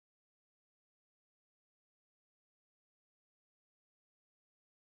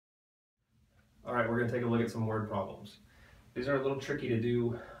All right, we're gonna take a look at some word problems. These are a little tricky to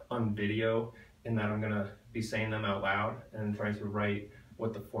do on video in that I'm gonna be saying them out loud and trying to write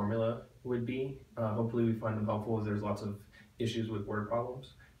what the formula would be. Hopefully we find them helpful as there's lots of issues with word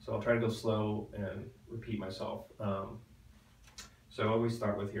problems. So I'll try to go slow and repeat myself. So what we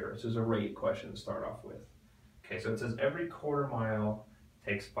start with here, this is a rate question to start off with. Okay, so it says every quarter mile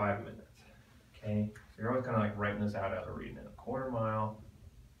takes 5 minutes. Okay, so you're always kind of like writing this out as we're reading it. A quarter mile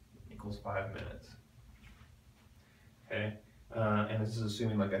equals 5 minutes. Okay, and this is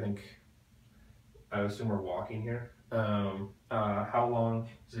assuming, like, I assume we're walking here. How long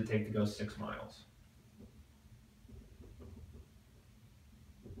does it take to go 6 miles?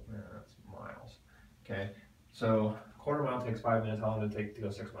 That's miles. Okay, so a quarter mile takes 5 minutes. How long does it take to go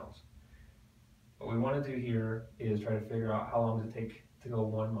 6 miles? What we want to do here is try to figure out how long does it take to go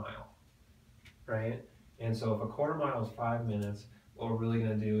 1 mile, right? And so if a quarter mile is 5 minutes, what we're really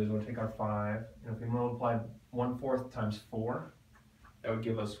going to do is we'll take our 5, and if we multiply 1/4 times 4, that would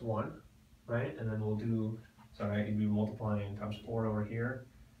give us 1, right? And then we'll do, sorry, you'd be multiplying times 4 over here,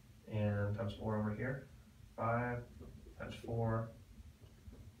 and times 4 over here. 5 times 4,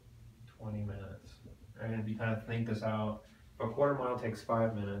 20 minutes. Right? And if you kind of think this out, if a quarter mile takes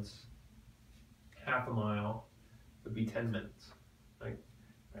 5 minutes, half a mile would be 10 minutes, right?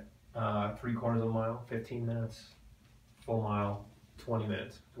 3/4 of a mile, 15 minutes, full mile, 20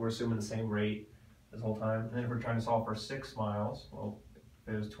 minutes. So we're assuming the same rate this whole time. And then if we're trying to solve for 6 miles, well,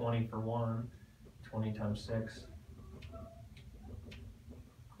 if it was 20 for 1, 20 times 6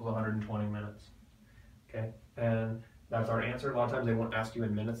 equals 120 minutes. Okay, and that's our answer. A lot of times they won't ask you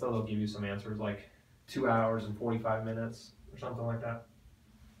in minutes though, they'll give you some answers like 2 hours and 45 minutes or something like that.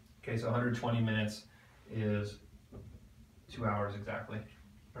 Okay, so 120 minutes is 2 hours exactly,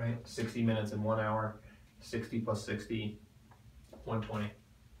 right? 60 minutes in 1 hour, 60 plus 60, 120.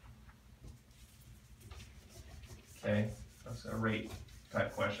 Okay, that's a rate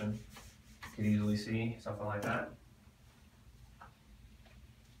type question. You could easily see something like that.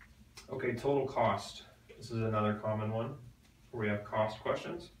 Okay, total cost. This is another common one where we have cost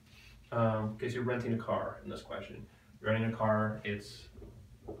questions. Because you're renting a car in this question. You're renting a car, it's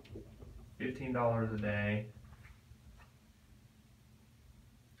 $15 a day,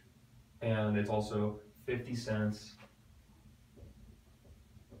 and it's also 50 cents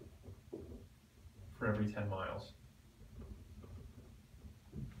for every 10 miles.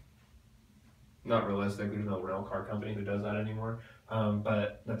 Not realistic, there's no rental car company who does that anymore,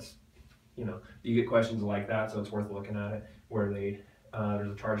 but that's, you get questions like that, so it's worth looking at it, where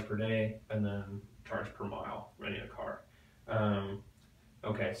there's a charge per day and then charge per mile renting a car.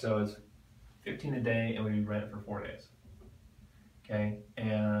 Okay, so it's 15 a day and we'd rent it for 4 days. Okay,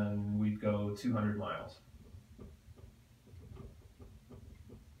 and we'd go 200 miles.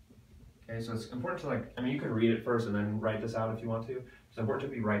 Okay, so it's important to you can read it first and then write this out if you want to. It's important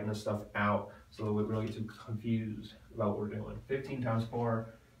to be writing this stuff out so that we don't get too confused about what we're doing. 15 times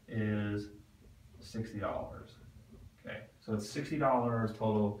 4 is $60. Okay, so it's $60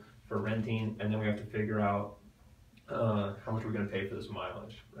 total for renting, and then we have to figure out how much we're going to pay for this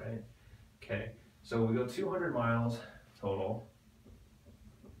mileage, right? Okay, so we go 200 miles total,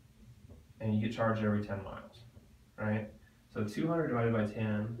 and you get charged every 10 miles, right? So 200 divided by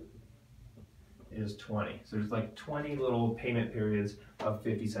 10 is 20. So there's like 20 little payment periods of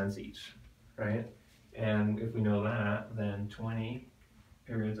 50 cents each, right? And if we know that, then 20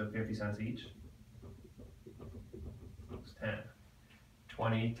 periods of 50 cents each is 10.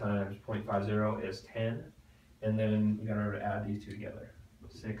 20 times 0.50 is 10, and then you gotta add these two together.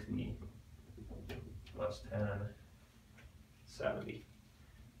 60 plus 10, 70.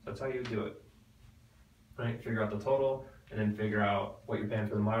 So that's how you do it, right? Figure out the total, and then figure out what you're paying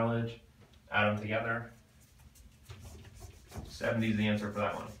for the mileage, add them together. 70 is the answer for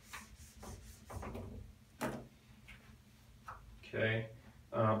that one. Okay,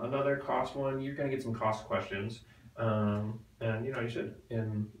 another cost one, you're gonna get some cost questions. And you should,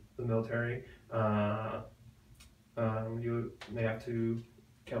 in the military, you may have to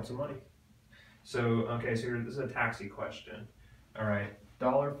count some money. So, okay, so this is a taxi question. All right,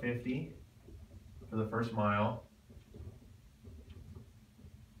 $1.50 for the first mile,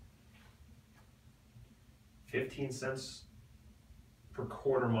 15 cents per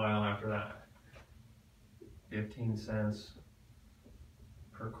quarter mile after that. 15 cents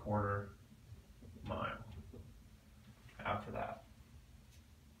per quarter mile after that.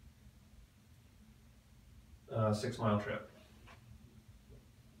 6-mile trip.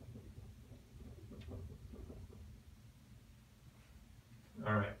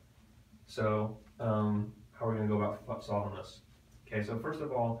 All right, so how are we going to go about solving this? Okay, so first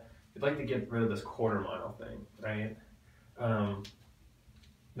of all, we'd like to get rid of this quarter mile thing, right?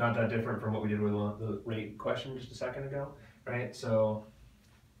 Not that different from what we did with the rate question just a second ago, right? So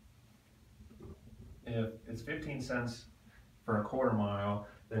if it's 15 cents for a quarter mile,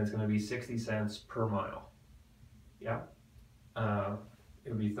 then it's going to be 60 cents per mile. Yeah? It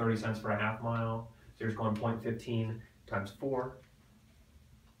would be 30 cents for a half mile. So you're just going 0.15 times 4,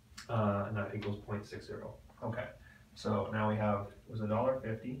 and that equals 0.60. Okay, so now we have, it was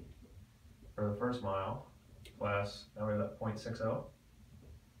 $1.50 for the first mile, plus, now we have that 0.60.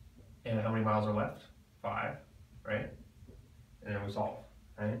 And how many miles are left? 5, right? And then we solve,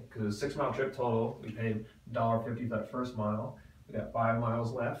 right? Because it was a 6 mile trip total. We paid $1.50 for that first mile. We got 5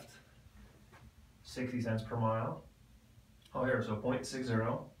 miles left, 60 cents per mile. Oh, here, so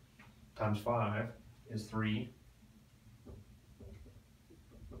 0.60 times 5 is 3.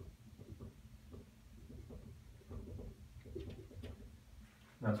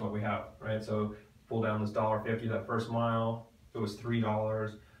 That's what we have, right? So pull down this $1.50 that first mile. It was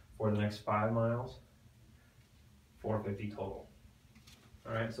 $3 for the next 5 miles. $4.50 total.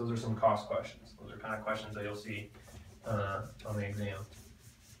 All right, so those are some cost questions. Those are kind of questions that you'll see on the exam.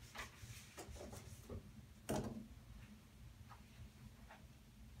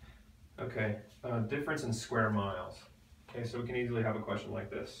 Okay, difference in square miles. Okay, so we can easily have a question like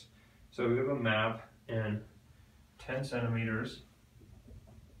this. So we have a map and 10 centimeters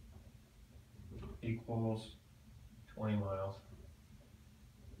equals 20 miles.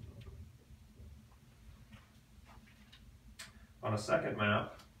 On a second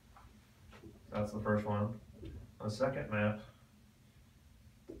map, that's the first one. On a second map,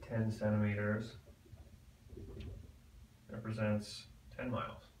 10 centimeters represents 10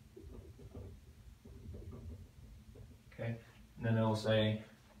 miles. Okay, and then it'll say,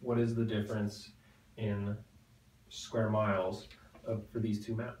 what is the difference in square miles for these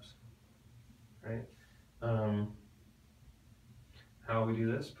two maps, right? How we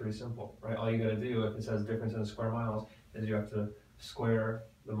do this? Pretty simple, right? All you gotta do, if it says difference in square miles, is you have to square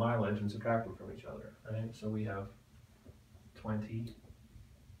the mileage and subtract them from each other, right? So we have 20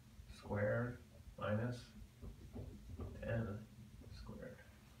 squared minus 10 squared,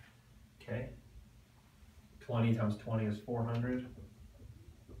 okay? 20 times 20 is 400,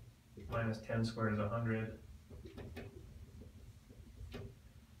 minus 10 squared is 100,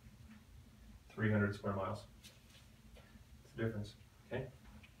 300 square miles. That's the difference, okay?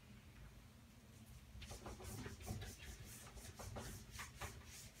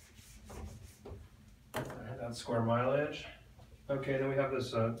 Alright, that's square mileage. Okay, then we have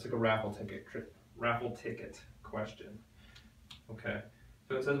this, it's like a raffle ticket question. Okay,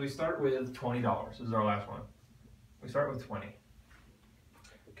 so it says we start with $20. This is our last one. We start with 20.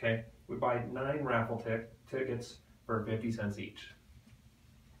 Okay, we buy 9 raffle tickets for 50 cents each.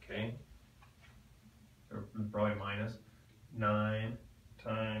 Okay, or probably minus 9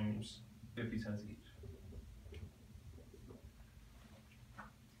 times 50 cents each.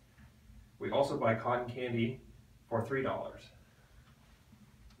 We also buy cotton candy for $3.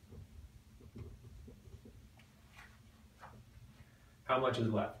 How much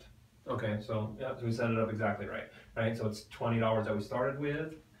is left? Okay, so yeah, so we set it up exactly right? So it's $20 that we started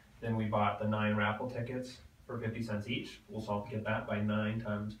with, then we bought the 9 raffle tickets for 50 cents each. We'll solve to get that by 9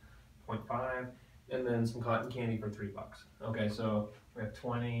 times 0.5, and then some cotton candy for $3. Okay, so we have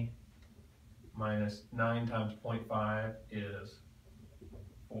 20 minus 9 times 0.5 is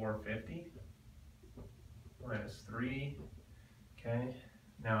 450 minus 3. Okay,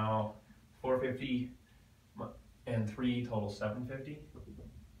 now 450 and 3 total 750.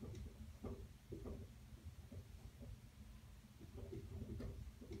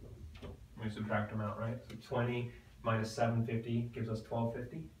 We subtract them out, right? So 20 minus 750 gives us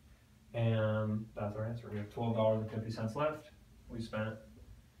 1250, and that's our answer. We have $12.50 left. We spent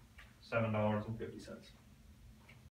 $7.50.